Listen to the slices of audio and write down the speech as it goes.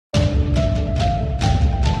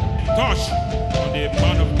touch on the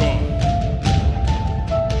man of God.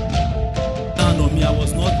 No, me, I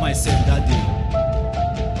was not myself that day.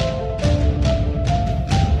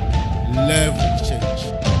 Level change.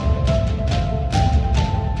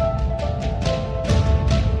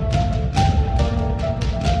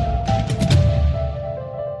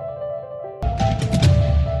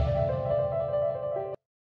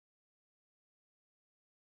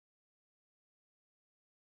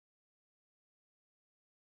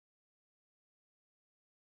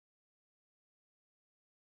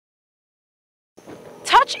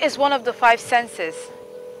 Touch is one of the 5 senses.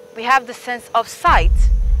 We have the sense of sight,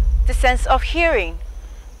 the sense of hearing,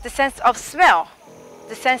 the sense of smell,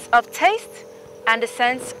 the sense of taste, and the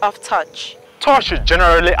sense of touch. Touch is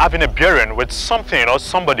generally having a bearing with something or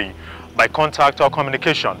somebody by contact or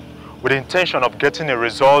communication with the intention of getting a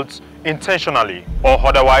result intentionally or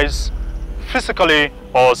otherwise, physically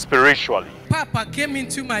or spiritually. Papa came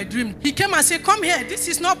into my dream. He came and said, "Come here, this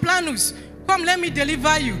is not Planus. Come, let me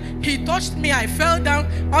deliver you." He touched me, I fell down.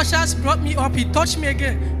 Ushers brought me up, he touched me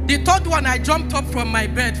again. The third one, I jumped up from my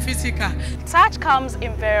bed, physical. Touch comes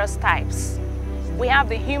in various types. We have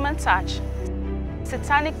the human touch,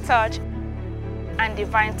 satanic touch, and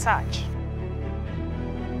divine touch.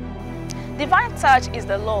 Divine touch is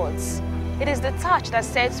the Lord's. It is the touch that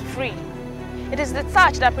sets free. It is the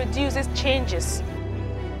touch that produces changes.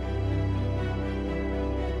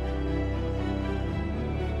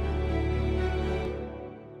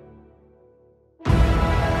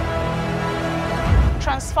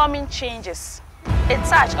 Transforming changes, a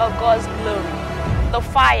touch of God's glory, the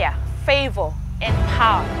fire, favor, and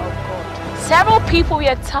power of God. Several people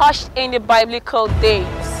were touched in the biblical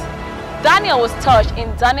days. Daniel was touched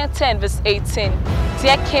in Daniel 10 verse 18.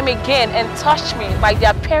 There came again and touched me by the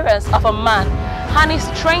appearance of a man, and he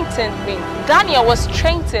strengthened me. Daniel was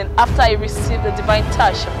strengthened after he received the divine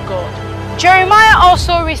touch of God. Jeremiah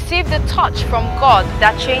also received the touch from God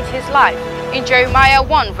that changed his life in Jeremiah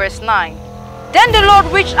 1 verse 9. Then the Lord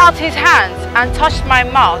reached out his hands and touched my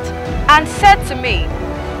mouth and said to me,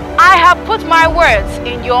 "I have put my words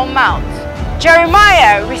in your mouth."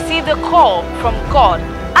 Jeremiah received a call from God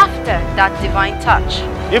after that divine touch.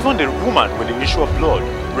 Even the woman with the issue of blood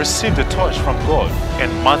received the touch from God in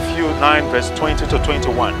Matthew 9 verse 20 to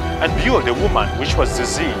 21. And behold, the woman which was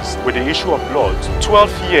diseased with the issue of blood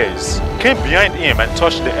 12 years came behind him and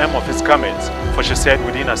touched the hem of his garment, for she said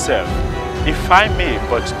within herself, "If I may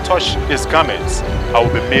but touch his garments, I will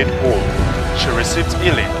be made whole." She received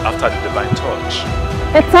healing after the divine touch.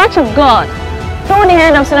 The touch of God through the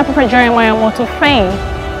hand of Senior Prophet Jeremiah Moto Fame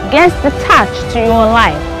gets the touch to your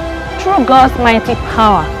life through God's mighty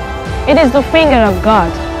power. It is the finger of God.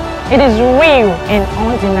 It is real and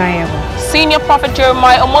undeniable. Senior Prophet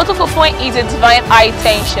Jeremiah Omoto Fufuen is a divine eye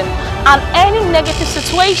tension, and any negative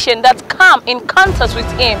situation that come in contact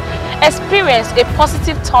with him experience a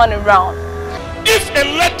positive turnaround. If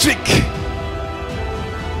electric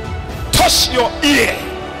touch your ear,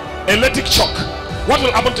 electric shock, what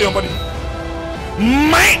will happen to your body?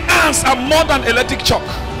 My hands are more than electric shock.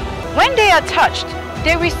 When they are touched,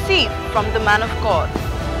 they receive from the man of God.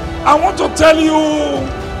 I want to tell you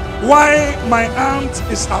why my hand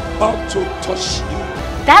is about to touch you.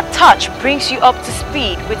 That touch brings you up to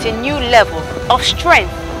speed with a new level of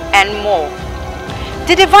strength and more.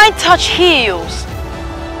 The divine touch heals,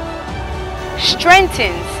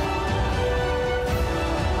 strengthens,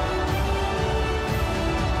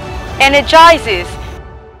 energizes,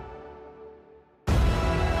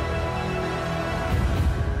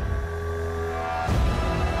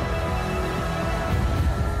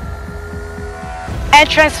 and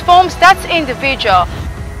transforms that individual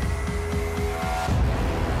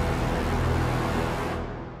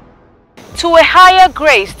to a higher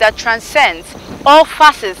grace that transcends all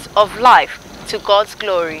facets of life to God's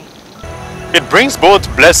glory. It brings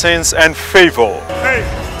both blessings and favor. Hey,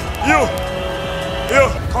 you,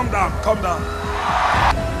 calm down, calm down.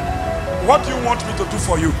 What do you want me to do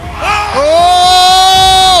for you?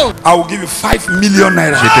 Oh! I will give you 5 million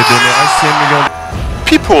naira.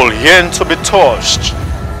 People yearn to be touched.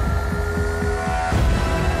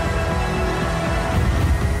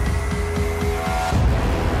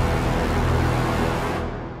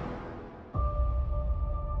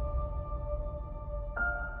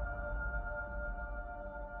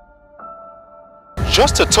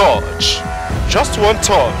 Just a touch, just one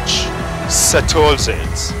touch settles it.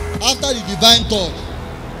 After the divine touch,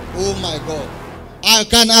 oh my God, I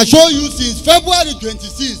can assure you since February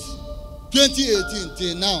 26, 2018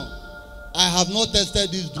 till now, I have not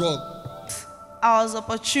tested this drug. I was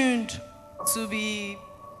opportuned to be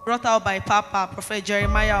brought out by Papa, Prophet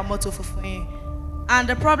Jeremiah Omoto Fufuen. And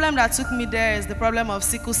the problem that took me there is the problem of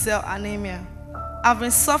sickle cell anemia. I've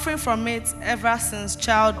been suffering from it ever since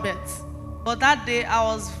childbirth. But that day, I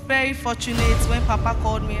was very fortunate when Papa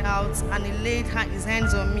called me out and he laid his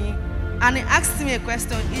hands on me. And he asked me a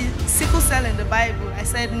question, is sickle cell in the Bible? I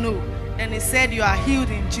said no. Then he said, you are healed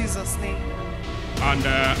in Jesus' name. And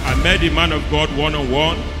I met the man of God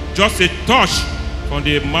one-on-one. Just a touch from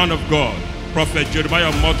the man of God, Prophet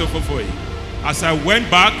Jeremiah Motofofoy. As I went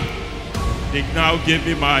back, they now gave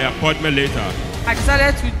me my appointment later. I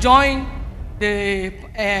decided to join the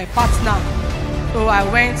partner. So I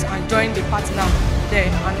went and joined the partner there.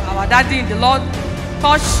 And our daddy in the Lord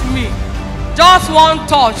touched me. Just one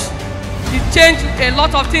touch. It changed a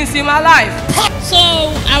lot of things in my life. So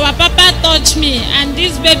our Papa touched me and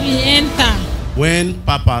this baby entered. When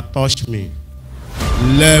Papa touched me,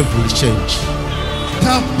 life will change.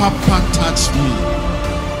 After Papa touched me,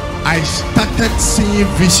 I started seeing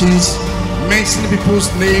visions, mentioning people's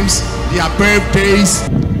names, their birthdays.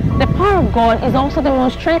 The power of God is also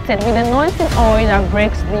demonstrated with anointing oil that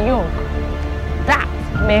breaks the yoke. That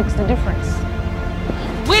makes the difference.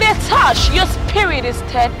 With a touch, your spirit is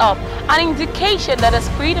stirred up, an indication that the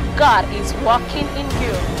Spirit of God is working in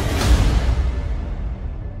you.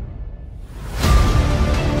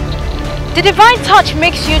 The divine touch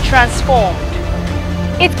makes you transformed.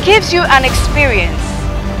 It gives you an experience.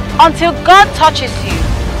 Until God touches you,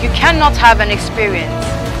 you cannot have an experience.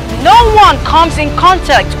 No one comes in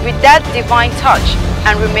contact with that divine touch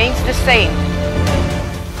and remains the same.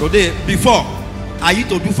 Today, before, I used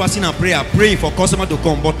to do fasting and prayer, praying for customer to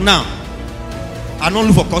come. But now, I don't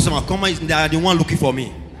look for customer. They are the one looking for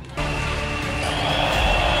me.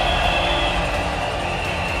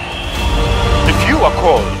 If you are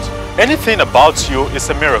called, anything about you is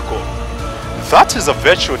a miracle. That is a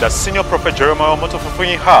virtue that Senior Prophet Jeremiah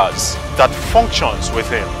Motofofoyin has that functions with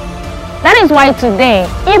him. That is why today,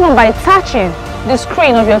 even by touching the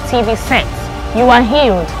screen of your TV set, you are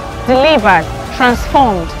healed, delivered,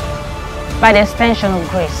 transformed by the extension of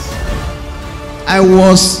grace. I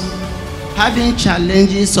was having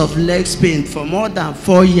challenges of leg pain for more than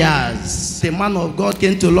 4 years. The man of God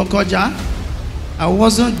came to Lokoja. I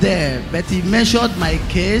wasn't there, but he measured my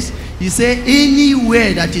case. He said,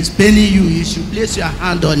 anywhere that is paining you, you should place your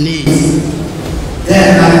hand on it.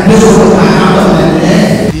 Then I placed my hand on the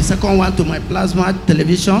leg. The second one to my plasma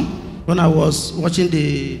television, when I was watching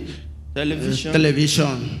the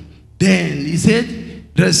television. Then he said,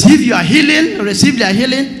 receive your healing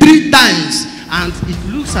 3 times. And it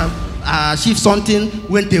looks as if something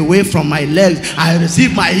went away from my legs. I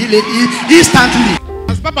received my healing instantly.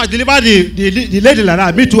 As Papa delivered the lady like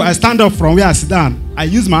that, me too, I stand up from where I sit down. I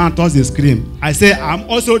use my hand towards the screen. I say, I'm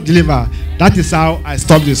also delivered. That is how I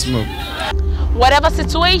stop the smoke. Whatever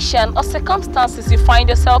situation or circumstances you find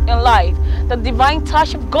yourself in life, the divine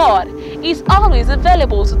touch of God is always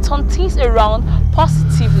available to turn things around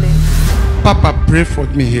positively. Papa prayed for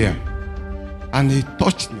me here and he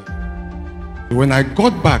touched me. When I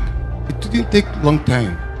got back, it didn't take a long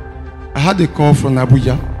time. I had a call from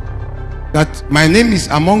Abuja that my name is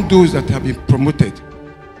among those that have been promoted.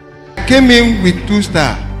 I came in with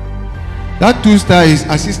 2-star. That 2-star is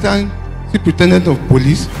Assistant Superintendent of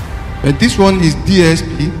Police, but this one is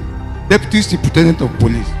DSP, Deputy Superintendent of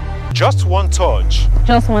Police. Just one touch.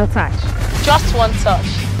 Just one touch. Just one touch.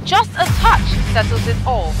 Just a touch settles it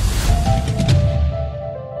all.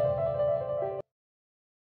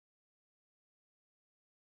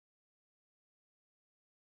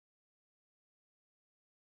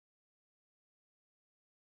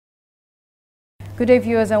 Good day,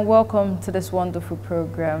 viewers, and welcome to this wonderful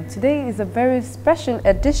program. Today is a very special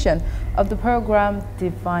edition of the program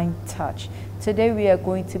Divine Touch. Today we are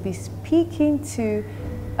going to be speaking to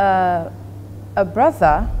a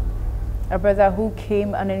brother who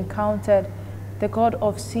came and encountered the God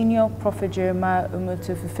of Senior Prophet Jeremiah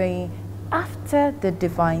Motofofoyin after the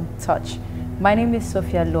Divine Touch. My name is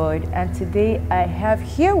Sophia Lloyd, and today I have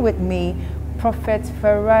here with me Prophet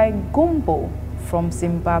Farai Gumbo from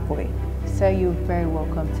Zimbabwe. Sir, you're very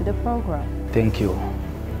welcome to the program. Thank you.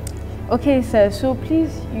 Okay, sir, so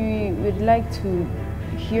please, we would like to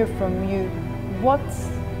hear from you what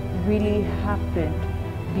really happened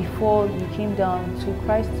before you came down to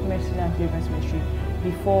Christ's Mercyland Deliverance Ministry,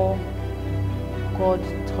 before God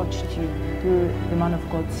touched you through the man of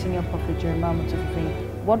God, Senior Prophet Jeremiah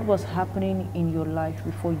Motofofoyin. What was happening in your life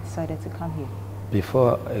before you decided to come here?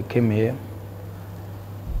 Before I came here,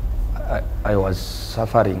 I was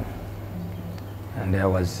suffering. And I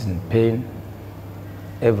was in pain,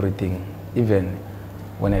 everything. Even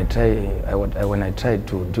when I tried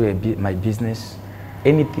to do my business,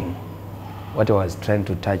 anything, what I was trying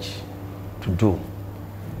to touch, to do,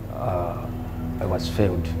 I was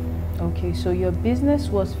failed. Okay, so your business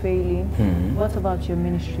was failing. What about your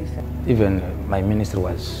ministry, sir? Even my ministry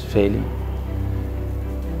was failing.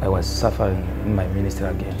 I was suffering in my ministry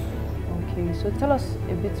again. Okay, so tell us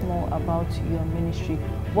a bit more about your ministry.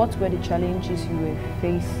 What were the challenges you were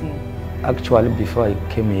facing? Actually, before I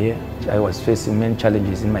came here, I was facing many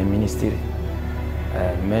challenges in my ministry.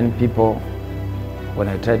 Many people, when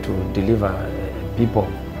I tried to deliver people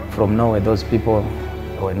from nowhere, those people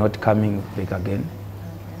were not coming back again.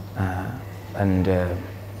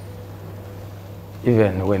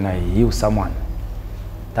 Even when I heal someone,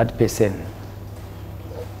 that person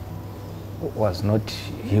was not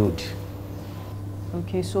healed.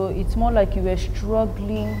 Okay, so it's more like you were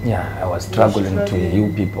struggling. Yeah, I was struggling to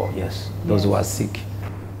heal people, yes, those who are sick.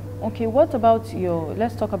 Okay, what about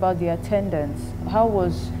let's talk about the attendance. How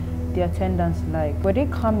was the attendance like? Were they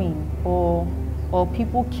coming or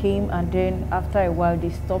people came and then after a while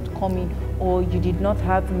they stopped coming, or you did not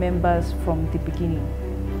have members from the beginning?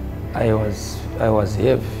 I was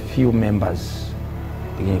here few members,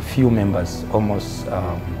 almost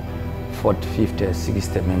 40, 50,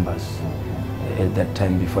 60 members at that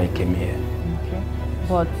time before I came here. Okay,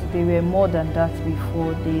 but they were more than that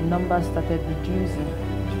before the numbers started reducing.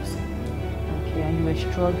 Okay, and you were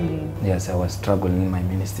struggling. Yes, I was struggling in my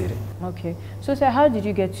ministry. Okay, so sir, how did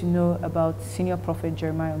you get to know about Senior Prophet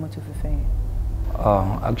Jeremiah Omotofefenyi?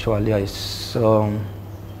 Actually, I saw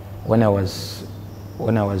when I was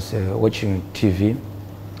watching TV.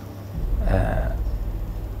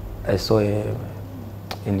 I saw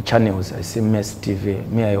in channels. I see Mercy TV.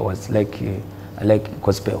 Me, I was like I like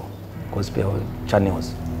gospel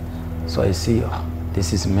channels. So I see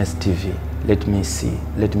this is Mercy TV. Let me see.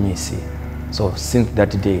 So since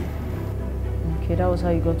that day. Okay, that was how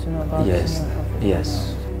you got to know about Senior Prophet.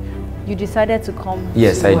 Yes. You decided to come.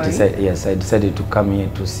 Yes, I decided to come here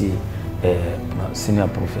to see Senior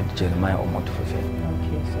Prophet Jeremiah Omotofefenyi.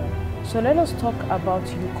 Okay, sir. So let us talk about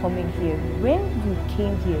you coming here. When you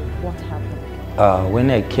came here, what happened? When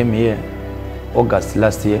I came here, August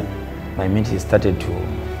last year, my ministry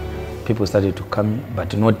people started to come,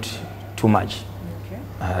 but not too much.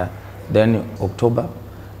 Okay. Then October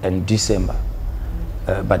and December,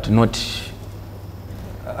 but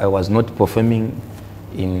I was not performing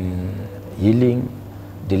in healing,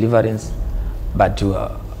 deliverance, but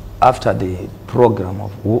after the program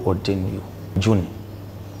of Who Ordained You, June,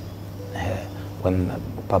 when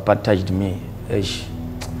Papa touched me,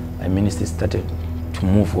 my ministry started to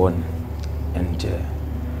move on, and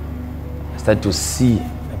I started to see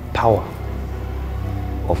the power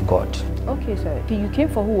of God. Okay, sir. You came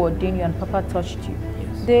for Who Ordained You and Papa touched you.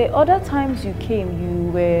 Yes. The other times you came,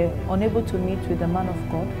 you were unable to meet with the man of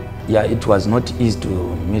God? Yeah, it was not easy to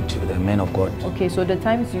meet with the man of God. Okay, so the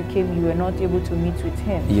times you came, you were not able to meet with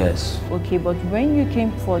him? Yes. Okay, but when you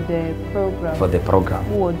came for the program,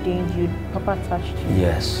 Who Ordained You, Papa touched you?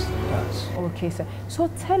 Yes. Okay, sir. So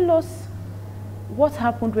tell us what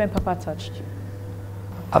happened when Papa touched you?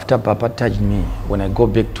 After Papa touched me, when I go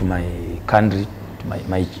back to my country,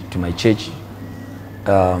 to my church,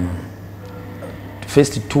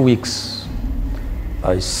 first 2 weeks,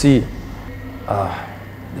 I see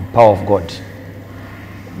the power of God.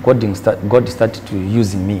 God started to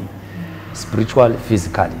use me, spiritually,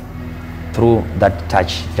 physically, through that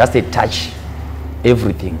touch. Just a touch,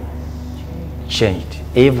 everything changed.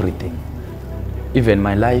 Everything, even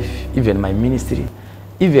my life, even my ministry,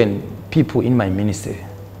 even people in my ministry,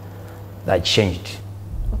 that changed.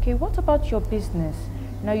 Okay, what about your business?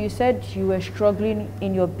 Now you said you were struggling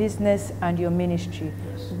in your business and your ministry.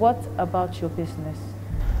 Yes. What about your business?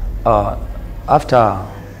 After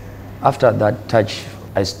that touch,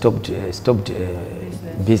 I stopped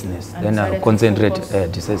business. Then I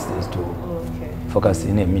concentrated, decided to focus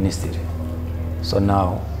in a ministry. So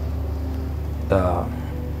now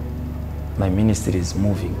my ministry is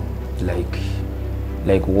moving like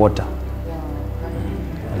water.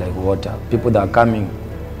 Like water. People that are coming,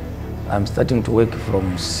 I'm starting to work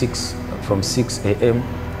from 6 a.m.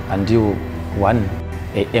 until 1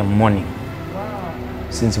 a.m. morning. Wow.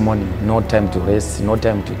 Since morning, no time to rest, no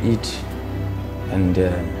time to eat. And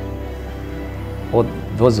all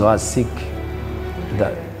those who are sick,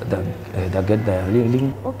 that get their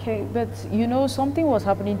healing. Okay, but you know, something was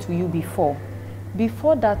happening to you before.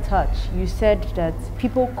 Before that touch, you said that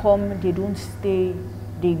people come, they don't stay,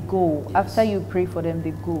 they go. Yes. After you pray for them,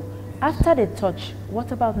 they go. After the touch,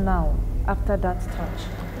 what about now, after that touch?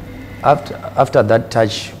 After that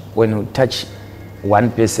touch, when you touch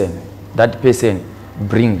one person, that person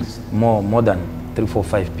brings more than 3, 4,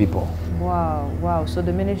 5 people. Wow, wow. So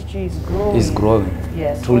the ministry is growing. It's growing,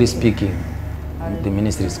 yes, truly speaking. the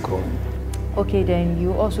ministry is growing. Okay, then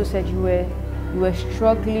you also said you were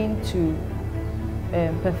struggling to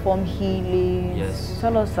perform healing. Yes.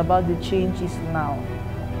 Tell us about the changes now.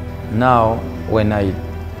 Now, when I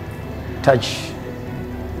touch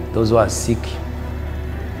those who are sick,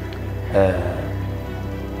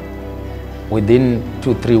 within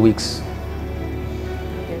 2-3 weeks,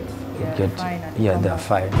 they're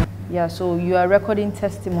fine. Yeah, so you are recording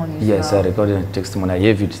testimonies. Yes, now. I recorded a testimony. I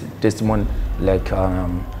gave it testimony like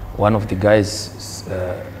one of the guys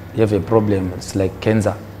he have a problem. It's like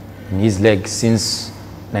cancer in his leg since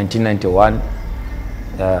 1991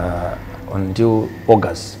 until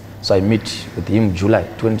August. So I meet with him July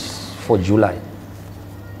 24 July.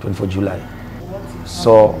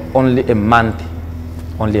 So only a month,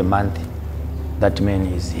 that man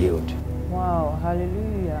is healed. Wow,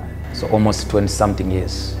 hallelujah. So almost 20-something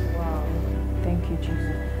years. Wow, thank you,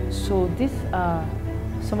 Jesus. So these are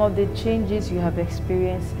some of the changes you have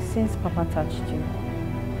experienced since Papa touched you.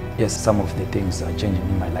 Yes, some of the things are changing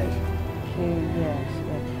in my life. Okay,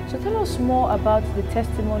 yes. So tell us more about the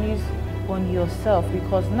testimonies on yourself,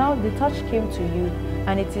 because now the touch came to you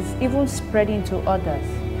and it is even spreading to others,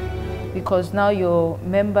 because now your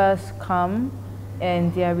members come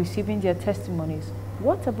and they are receiving their testimonies.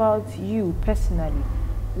 What about you personally?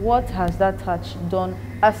 What has that touch done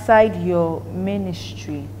aside your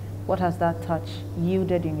ministry? What has that touch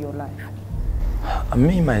yielded in your life?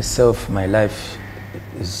 Me, myself, my life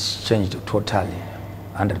is changed totally,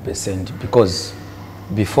 100%, because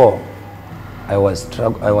before I was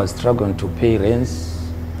struggling to pay rents.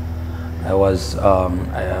 I was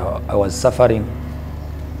suffering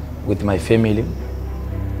with my family.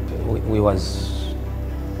 We was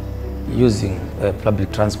using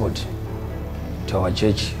public transport to our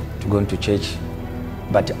church, to go into church.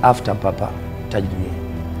 But after Papa touched me,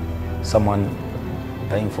 someone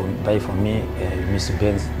buy for me Miss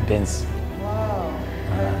Benz. Wow,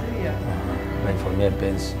 hallelujah. Buy for me a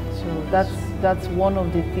Benz. So that's one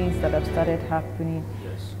of the things that have started happening.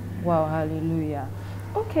 Yes. Wow, hallelujah.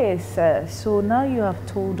 Okay, sir, so now you have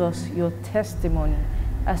told us your testimony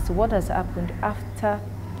as to what has happened after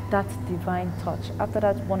that divine touch, after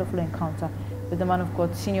that wonderful encounter with the man of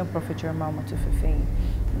God, Senior Prophet Jeremiah Motufefeyi.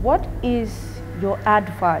 What is your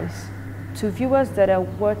advice to viewers that are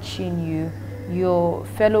watching you, your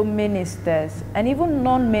fellow ministers, and even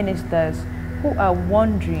non-ministers who are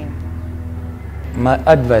wondering? My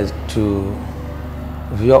advice to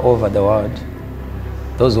viewers over the world,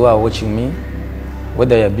 those who are watching me,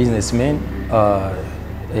 whether you're a businessman,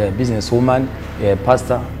 you're a businesswoman, you're a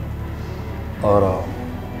pastor, or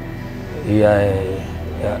you're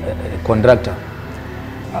a contractor,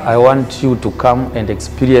 I want you to come and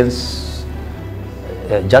experience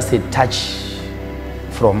just a touch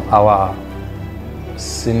from our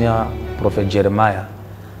Senior Prophet Jeremiah.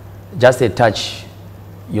 Just a touch,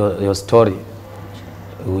 your story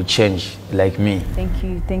will change like me. Thank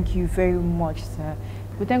you very much, sir.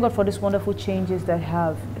 We thank God for these wonderful changes that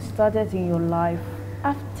have started in your life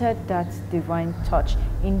after that divine touch.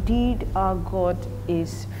 Indeed, our God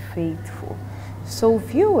is faithful. So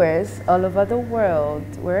viewers all over the world,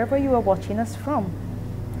 wherever you are watching us from,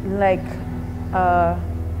 like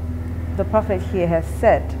the prophet here has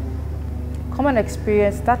said, come and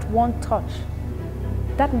experience that one touch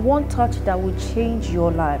that will change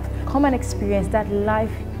your life. Come and experience that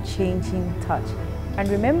life-changing touch. And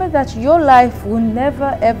remember that your life will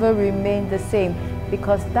never ever remain the same,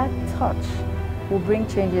 because that touch will bring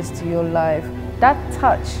changes to your life. That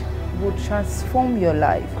touch will transform your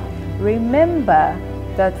life. Remember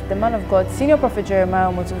that the man of God, Senior Prophet Jeremiah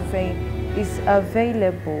Motufefeyi, is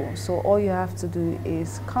available. So all you have to do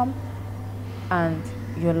is come and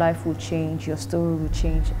your life will change, your story will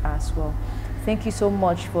change as well. Thank you so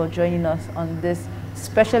much for joining us on this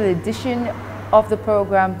special edition of the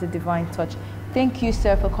program, The Divine Touch. Thank you,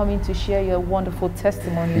 sir, for coming to share your wonderful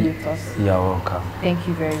testimony with us. You're welcome. Thank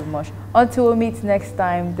you very much. Until we meet next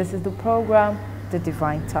time, this is the program, The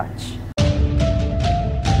Divine Touch.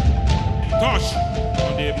 Touch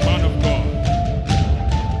on the man of God.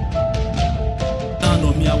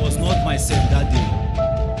 No, me, I was not myself that day.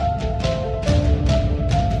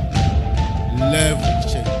 Level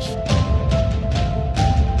change.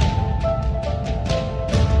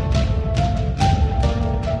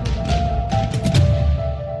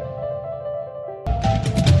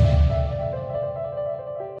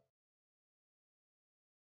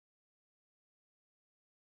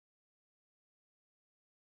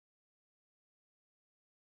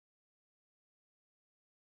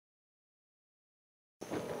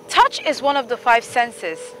 Touch is one of the 5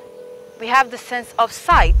 senses. We have the sense of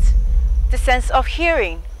sight, the sense of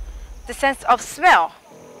hearing, the sense of smell,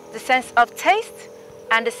 the sense of taste,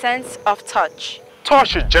 and the sense of touch.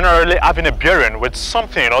 Touch is generally having a bearing with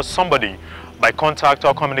something or somebody by contact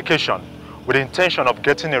or communication with the intention of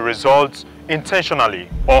getting a result intentionally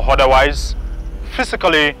or otherwise,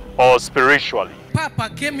 physically or spiritually.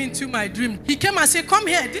 Papa came into my dream. He came and said, come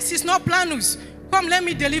here, this is not planus. Come, let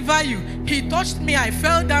me deliver you. He touched me, I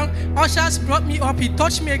fell down. Ushers brought me up, he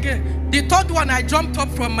touched me again. The third one, I jumped up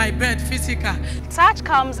from my bed, physical. Touch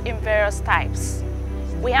comes in various types.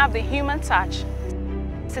 We have the human touch,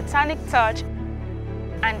 satanic touch,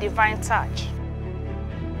 and divine touch.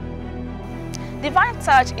 Divine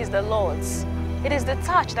touch is the Lord's. It is the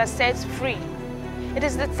touch that sets free. It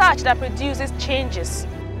is the touch that produces changes.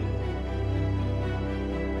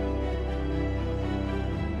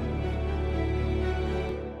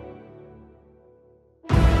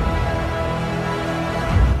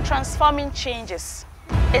 Transforming changes.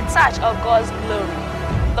 A touch of God's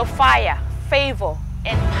glory. The fire, favor,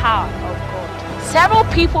 and power of God. Several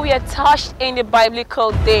people were touched in the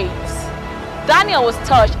biblical days. Daniel was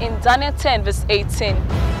touched in Daniel 10 verse 18.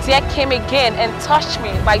 There came again and touched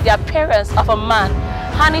me by the appearance of a man,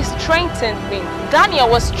 and he strengthened me. Daniel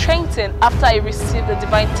was strengthened after he received the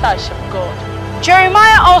divine touch of God.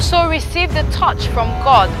 Jeremiah also received the touch from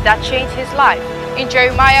God that changed his life in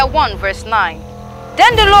Jeremiah 1 verse 9.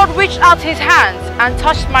 Then the Lord reached out his hands and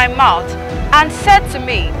touched my mouth and said to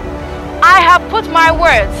me, I have put my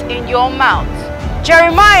words in your mouth.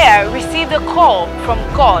 Jeremiah received a call from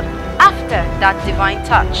God after that divine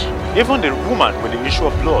touch. Even the woman with the issue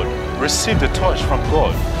of blood received a touch from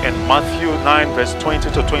God in Matthew 9 verse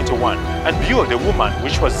 20 to 21. And behold, the woman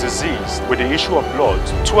which was diseased with the issue of blood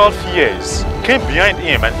 12 years came behind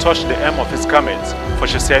him and touched the hem of his garment, for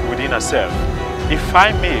she said within herself, if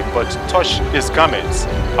I may but touch his garments,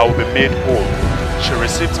 I will be made whole. She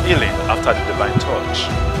received healing after the divine touch.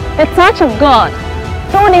 The touch of God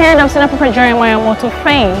through the hand of Senior Prophet Jeremiah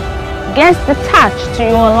Motofei gets the touch to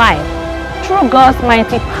your life through God's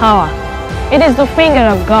mighty power. It is the finger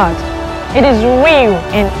of God. It is real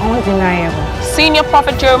and undeniable. Senior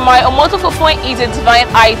Prophet Jeremiah Motofei is a divine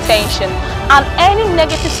eye tension, and any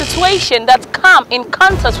negative situation that come in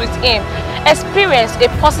contact with him experience a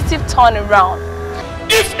positive turnaround.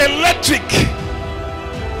 If electric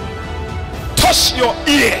touch your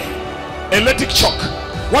ear, electric shock,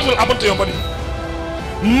 what will happen to your body?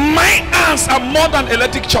 My hands are more than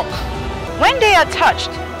electric shock. When they are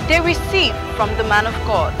touched, they receive from the man of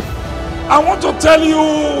God. I want to tell you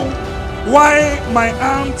why my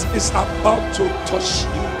hand is about to touch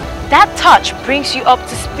you. That touch brings you up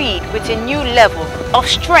to speed with a new level of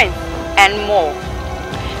strength and more.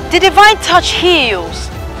 The divine touch heals,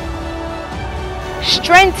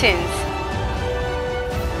 strengthens,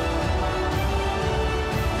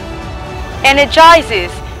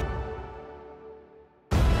 energizes,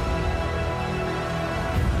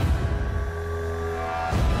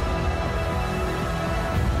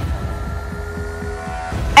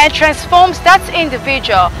 and transforms that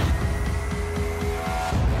individual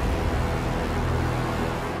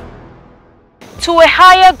to a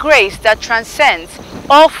higher grace that transcends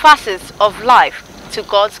all facets of life to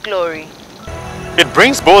God's glory. It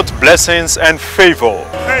brings both blessings and favor.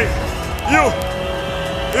 Hey, you,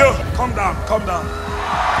 calm down, calm down.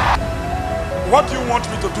 What do you want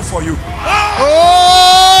me to do for you?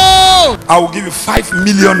 Oh! I will give you 5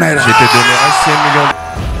 million naira.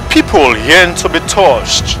 People yearn to be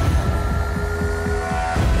touched.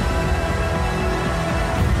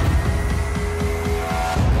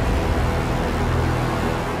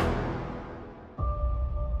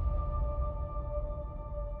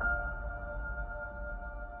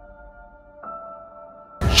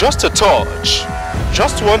 Just a touch,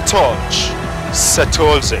 just one touch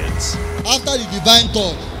settles it. After the divine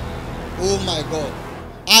touch, oh my God,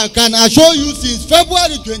 I can assure you since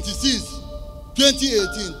February 26,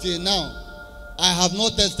 2018 till now, I have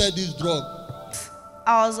not tested this drug.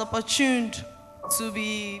 I was opportuned to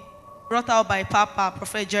be brought out by Papa,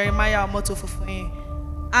 Prophet Jeremiah Motofei.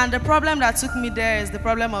 And the problem that took me there is the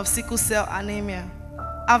problem of sickle cell anemia.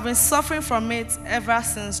 I've been suffering from it ever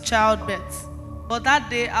since childbirth. But that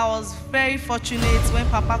day, I was very fortunate when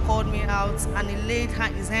Papa called me out and he laid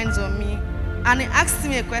his hands on me. And he asked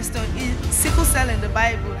me a question, is sickle cell in the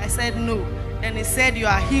Bible? I said no. Then he said, you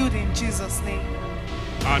are healed in Jesus' name.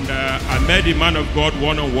 And I met the man of God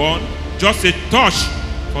one-on-one. Just a touch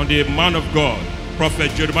from the man of God,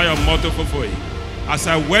 Prophet Jeremiah Motofei. As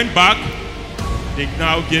I went back, they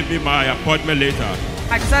now gave me my appointment later.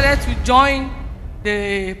 I decided to join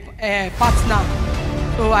the partner.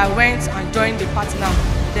 So I went and joined the partner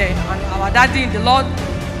there, and our daddy in the Lord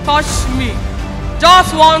touched me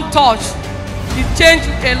Just one touch, it changed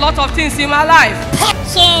a lot of things in my life.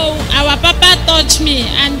 So our papa touched me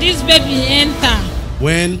and this baby enter.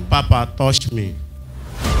 When Papa touched me,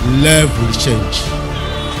 level change.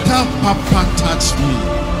 After Papa touched me,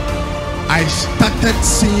 I started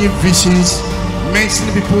seeing visions,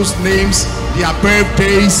 mentioning people's names, their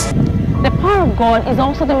birthdays. The power of God is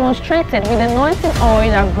also demonstrated with anointing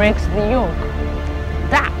oil that breaks the yoke.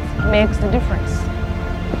 That makes the difference.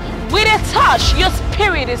 With a touch, your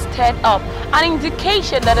spirit is stirred up, an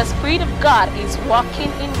indication that the Spirit of God is working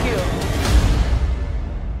in you.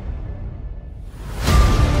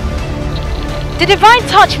 The divine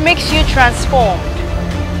touch makes you transformed.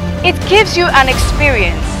 It gives you an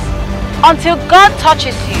experience. Until God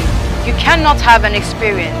touches you, you cannot have an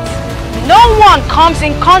experience. No one comes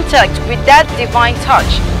in contact with that divine touch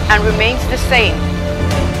and remains the same.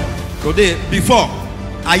 Today, before,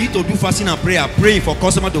 I used to do fasting and prayer, praying for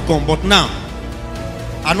customer to come. But now,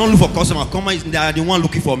 I don't look for customer. Customer is the one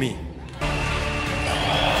looking for me.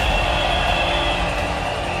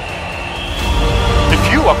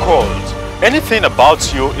 If you are called, anything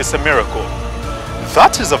about you is a miracle.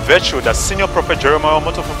 That is a virtue that Senior Prophet Jeremiah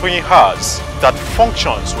Omotofufuyin has that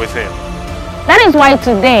functions with him. That is why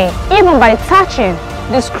today, even by touching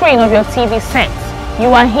the screen of your TV set, you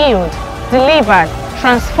are healed, delivered,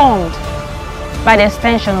 transformed by the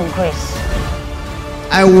extension of grace.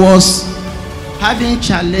 I was having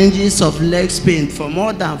challenges of leg pain for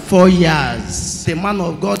more than 4 years. The man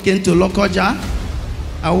of God came to Lokoja.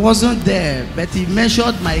 I wasn't there, but he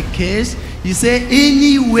measured my case. He said,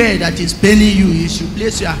 anywhere that is paining you, you should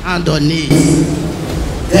place your hand on it.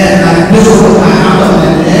 Then I placed my hand on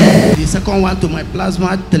the leg. The second one to my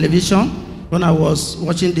plasma television, when I was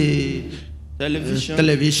watching the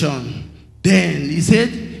television. Then he said,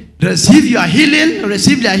 receive your healing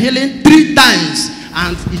 3 times.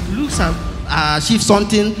 And it looks as if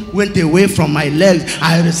something went away from my leg.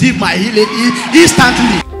 I received my healing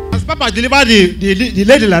instantly. As Papa delivered the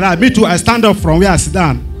lady like that, me too, I stand up from where I sit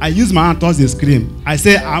down. I use my hand towards the screen. I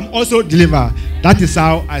say, I'm also delivered. That is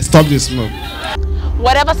how I stop the smoke.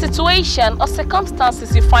 Whatever situation or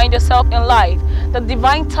circumstances you find yourself in life, the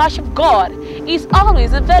divine touch of God is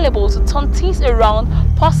always available to turn things around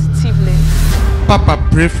positively. Papa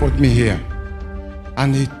prayed for me here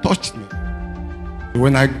and he touched me.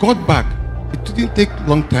 When I got back, it didn't take a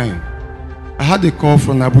long time. I had a call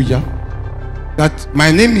from Abuja that my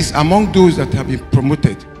name is among those that have been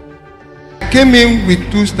promoted. I came in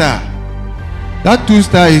with 2 stars. That 2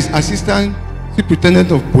 star is Assistant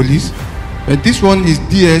Superintendent of Police, and this one is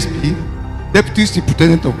DSP, Deputy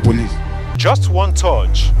Superintendent of Police. Just one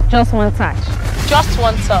touch. Just one touch. Just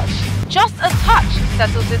one touch. Just a touch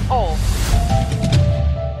settles it all.